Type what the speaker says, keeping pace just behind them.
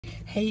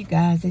Hey you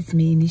guys, it's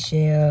me,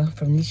 Nichelle,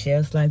 from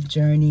Nichelle's Life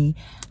Journey.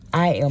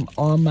 I am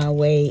on my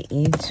way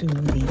into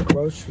the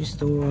grocery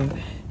store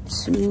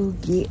to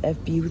get a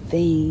few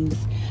things.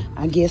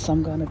 I guess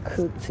I'm gonna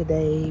cook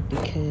today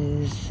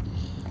because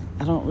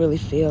I don't really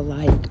feel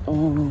like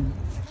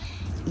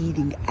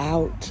eating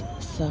out.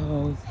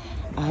 So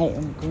I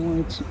am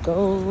going to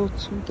go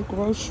to the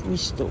grocery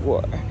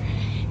store.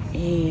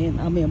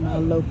 And I'm in my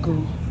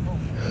local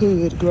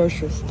hood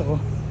grocery store.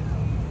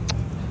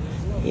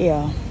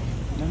 Yeah.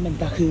 I'm in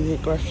the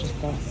hood grocery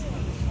store.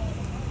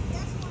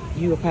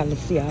 You will probably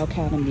see all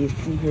kind of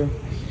mess in here,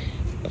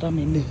 but I'm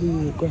in the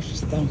hood grocery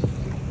store.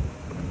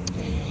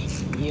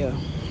 Yeah,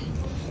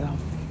 so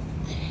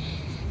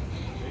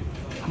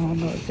I don't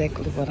know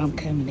exactly what I'm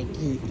coming to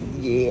get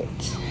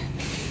yet.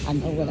 I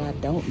know what I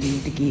don't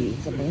need to get.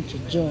 It's a bunch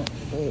of junk,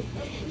 but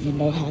you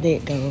know how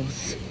that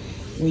goes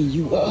when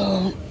you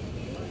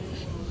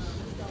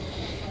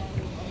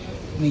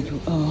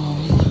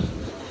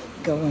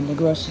go in the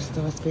grocery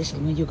store,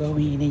 especially when you go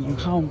in and you're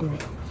hungry.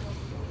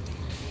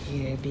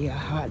 Yeah, it'd be a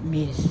hot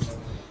mess.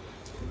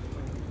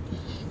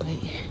 But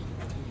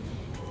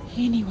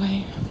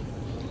anyway,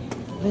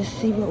 let's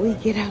see what we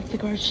get out the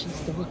grocery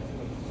store.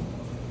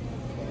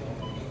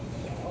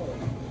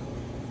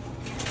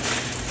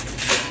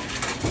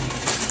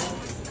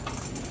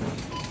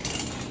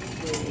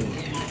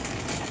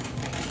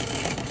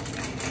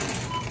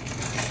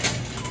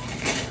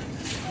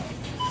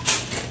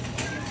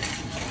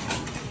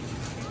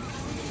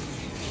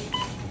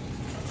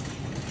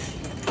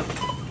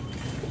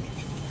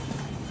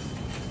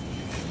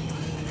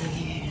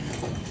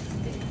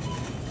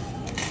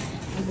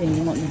 I've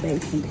been wanting to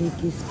bake some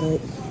cookies, but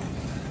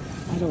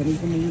I don't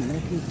even need no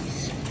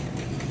cookies.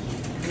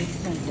 It's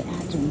something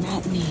I do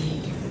not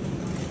need.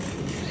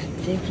 I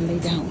definitely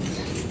don't.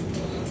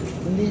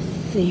 Let's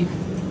see.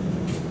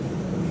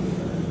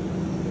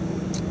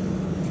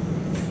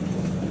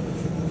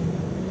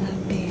 Not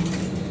bad.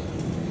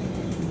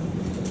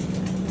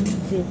 Let me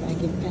see if I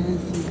can find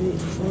some good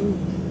fruit.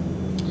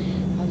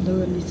 I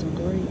love me some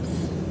grapes.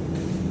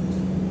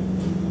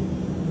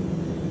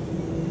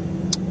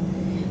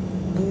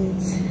 But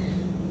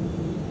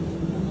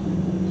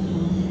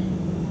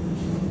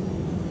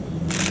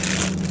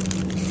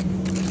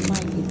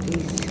might get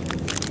these.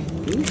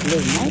 These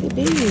look mighty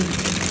big.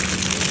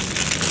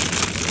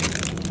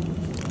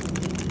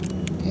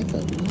 They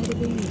look mighty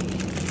big.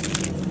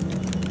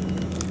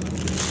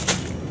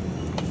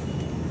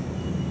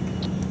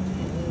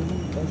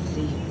 Let's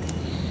see.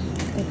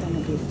 I think I'm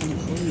gonna get some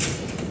fruit.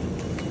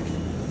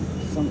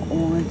 Some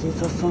oranges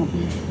or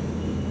something.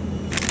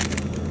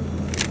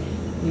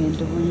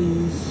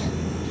 Mandarins.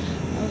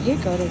 Oh, here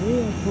go the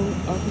real fruit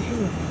over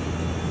here.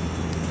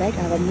 They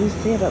got a new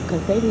setup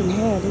because they didn't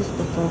have this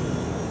before.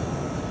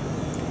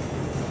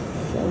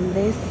 So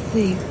let's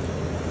see.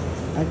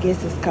 I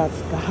guess it's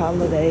cause the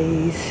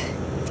holidays.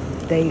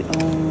 They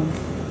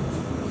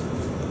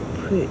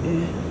put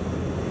in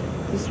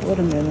this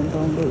watermelon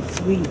don't look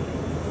sweet.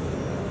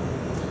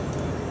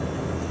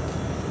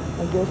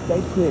 I guess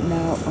they putting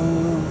out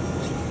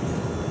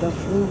the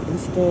fruit and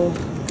stuff.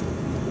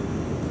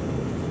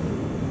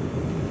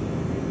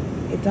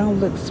 It don't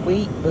look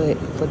sweet, but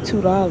for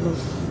 $2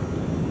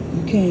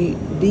 you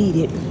can't beat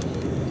it.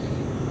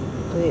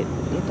 But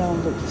it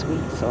don't look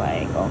sweet, so I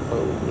ain't gonna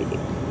fool with it.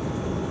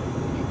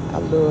 I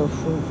love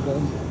fruit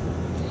though.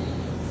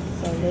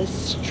 So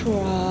let's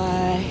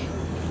try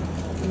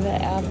the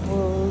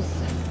apples.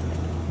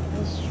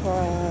 Let's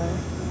try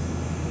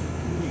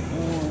the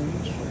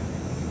orange.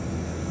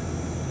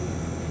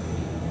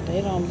 They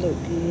don't look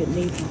good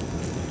neither.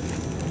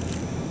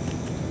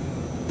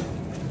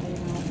 They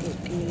don't look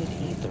good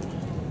either.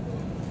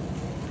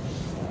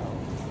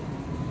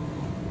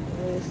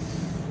 Let's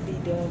be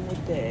done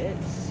with that.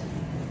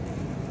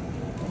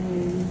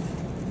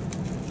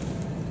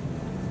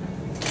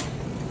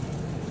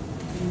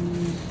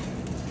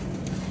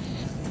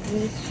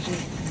 Let's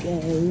just go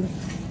in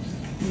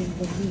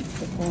the wheat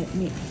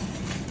department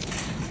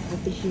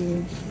over here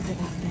and see what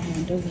I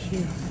found over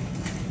here.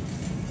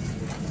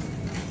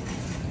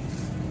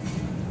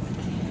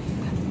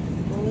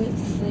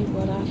 Let's see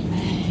what I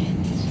find.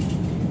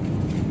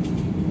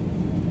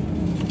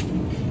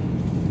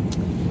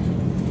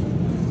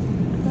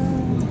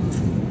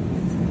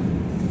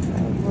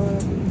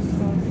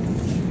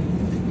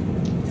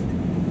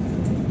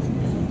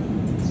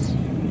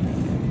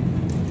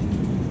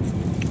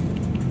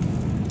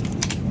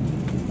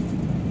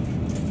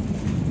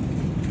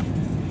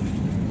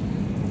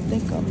 I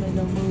think I'm in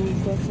the mood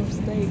for some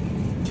steak.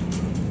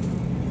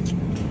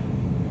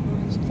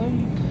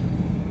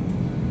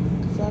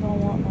 Because I don't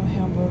want no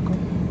hamburger.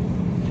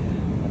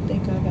 I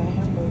think I got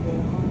hamburger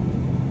at home.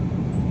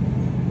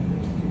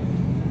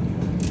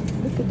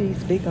 Look at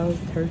these big old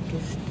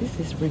turkeys. This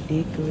is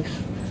ridiculous.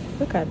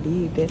 Look how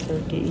big that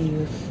turkey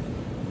is.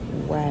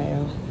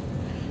 Wow.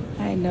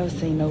 I ain't never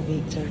seen no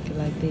big turkey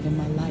like that in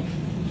my life.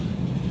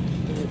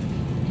 But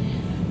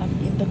I'm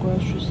in the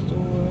grocery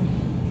store.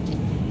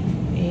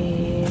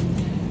 And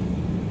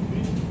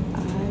I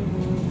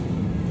will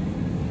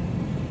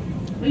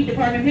Weed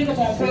department pickup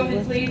on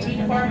Providence, please. Weed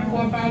department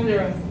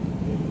 450.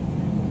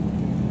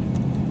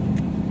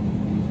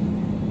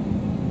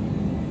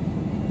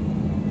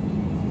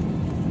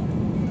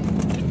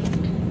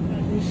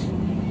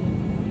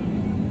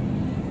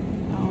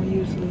 I don't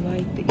usually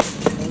like these,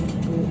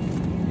 but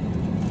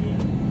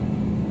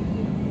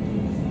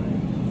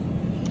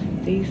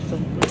these are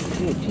some pretty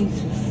good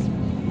pieces.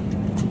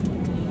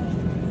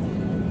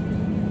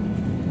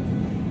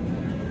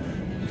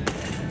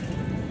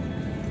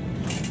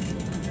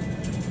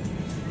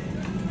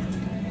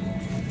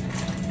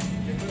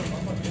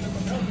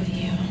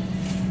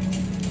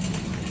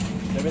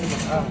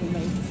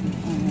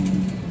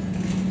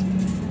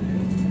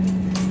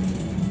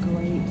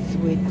 Grapes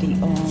with the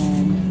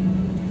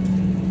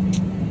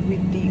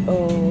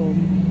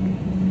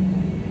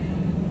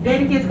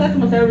Danny Kids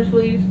customer service,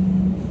 please.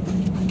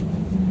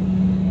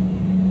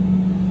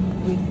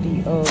 with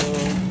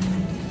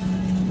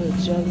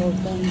the jello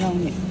thing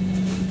on it. I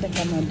think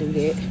I'm gonna do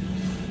that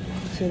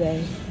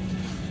today.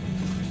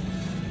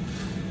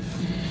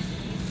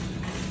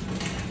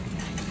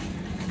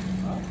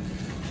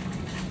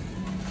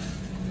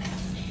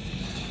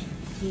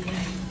 Yeah.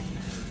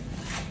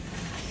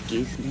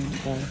 Excuse me,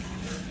 but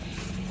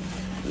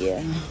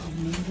yeah,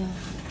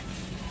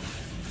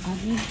 I'm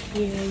in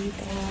here, you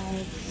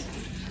guys.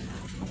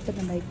 I'm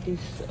gonna make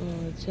this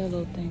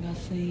jello thing I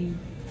seen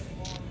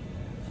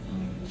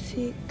on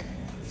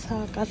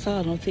TikTok. I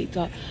saw it on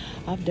TikTok.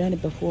 I've done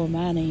it before.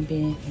 Mine ain't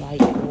been like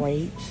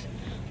great,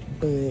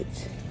 but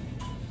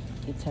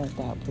it turned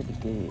out pretty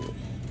good.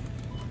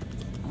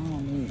 I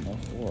don't need no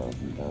 4 of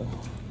them though,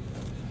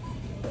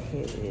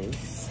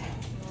 because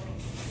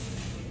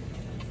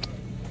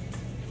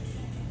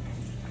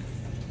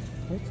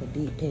that's a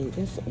big pig.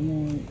 That's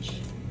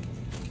orange.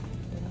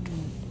 But I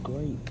want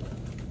grape.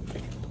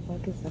 I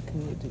guess I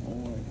could do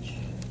orange.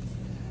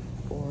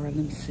 Or let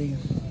me see,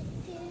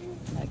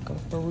 like a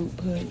fruit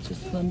punch or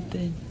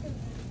something.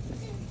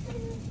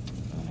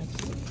 I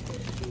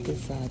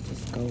guess I'll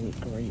just go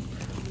with grape.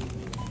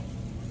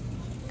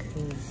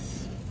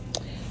 Because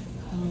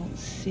I don't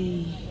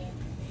see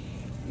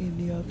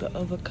any of the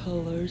other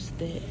colors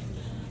that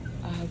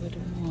I would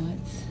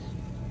want.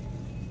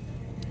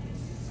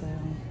 So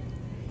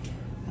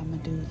I'm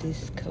gonna do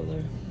this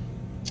color.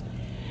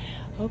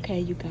 Okay,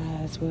 you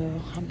guys,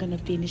 well, I'm gonna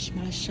finish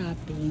my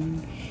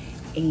shopping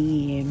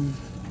and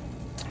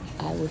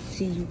I will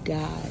see you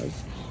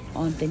guys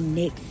on the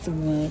next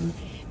one.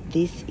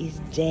 This is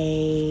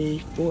day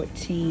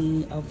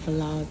 14 of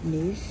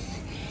Vlogmas,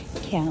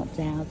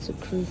 countdown to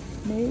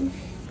Christmas.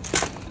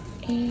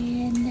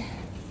 And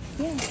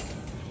yeah,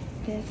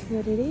 that's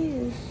what it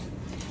is.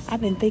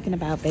 I've been thinking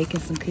about baking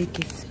some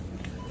cookies.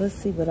 Let's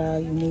see what all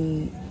you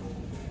need.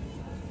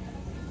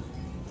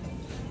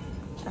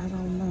 I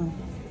don't know.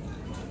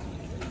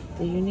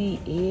 Do you need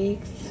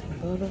eggs,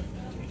 butter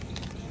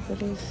for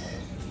this?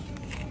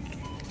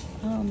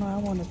 I don't know, I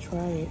want to try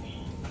it.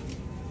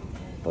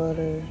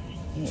 Butter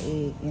and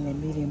egg in a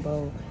medium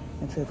bowl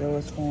until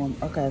those form.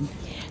 Okay,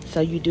 so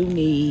you do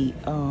need,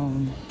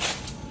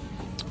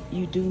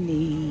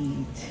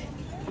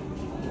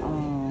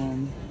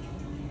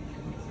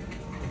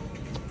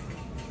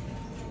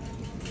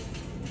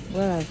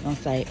 what I was gonna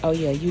say, oh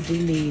yeah, you do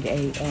need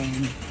a,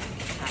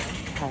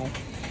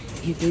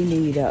 you do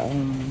need a,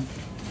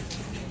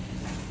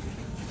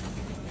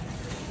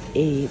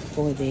 egg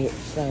for that,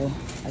 so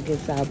I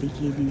guess I'll be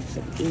getting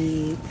some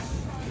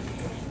eggs,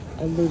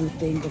 a little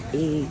thing of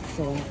eggs,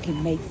 so I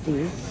can make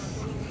this.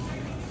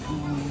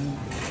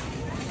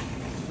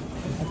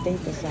 I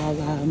think that's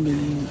all I'll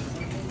need.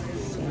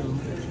 So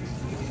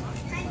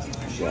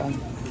yeah,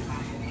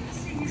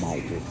 I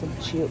might get some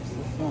chips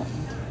or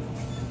something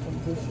from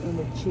this in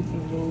the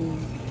chicken room.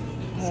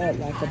 I had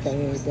like a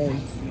bad day.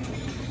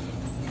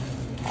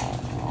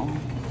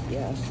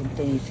 Yeah, some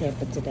things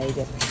happened today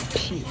that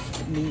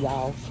pissed me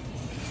off.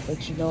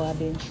 But you know, I've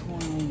been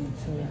trying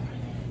to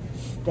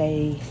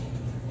stay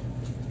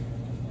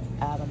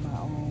out of my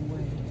own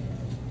way.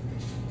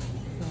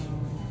 So,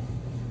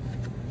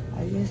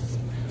 I guess,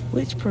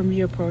 which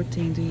Premier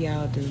Protein do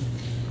y'all do?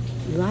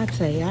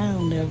 Latte,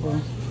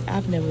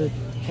 I've never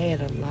had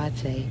a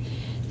latte,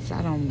 so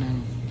I don't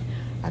know.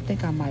 I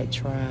think I might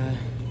try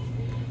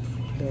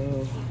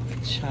the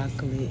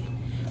chocolate.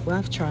 Well,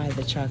 I've tried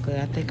the chocolate.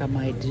 I think I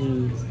might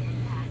do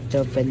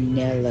the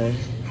vanilla,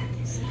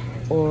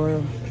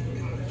 or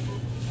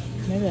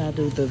maybe I'll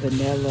do the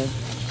vanilla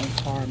and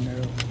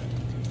caramel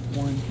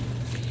one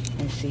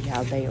and see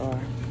how they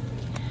are.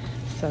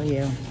 So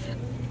yeah,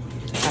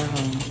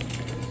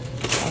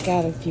 I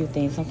got a few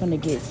things. I'm gonna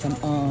get some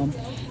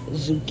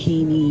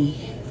zucchini,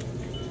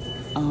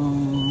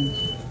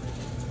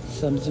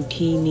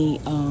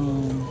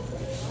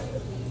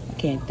 I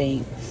can't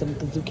think, some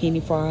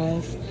zucchini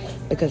fries,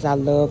 because I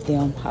love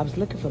them. I was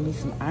looking for me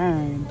some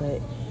iron,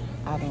 but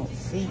I don't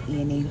see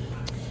any.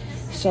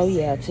 So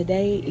yeah,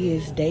 today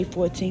is day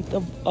 14th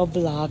of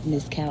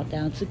Vlogmas,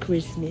 countdown to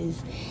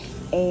Christmas.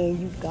 And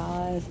you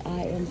guys,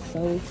 I am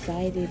so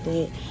excited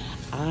that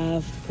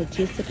I've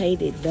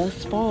participated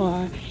thus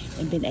far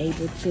and been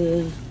able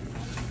to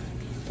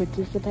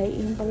participate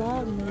in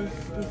Vlogmas.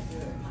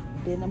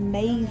 It's been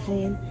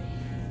amazing,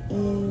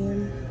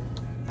 and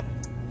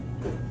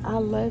I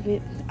love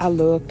it. I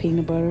love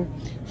peanut butter,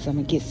 so I'm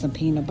gonna get some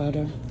peanut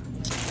butter.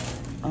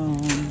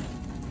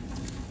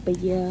 But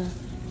yeah,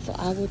 so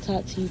I will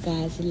talk to you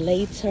guys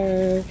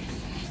later.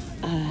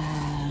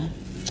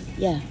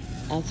 Yeah,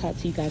 I'll talk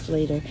to you guys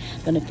later.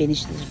 I'm gonna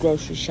finish this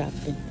grocery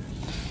shopping.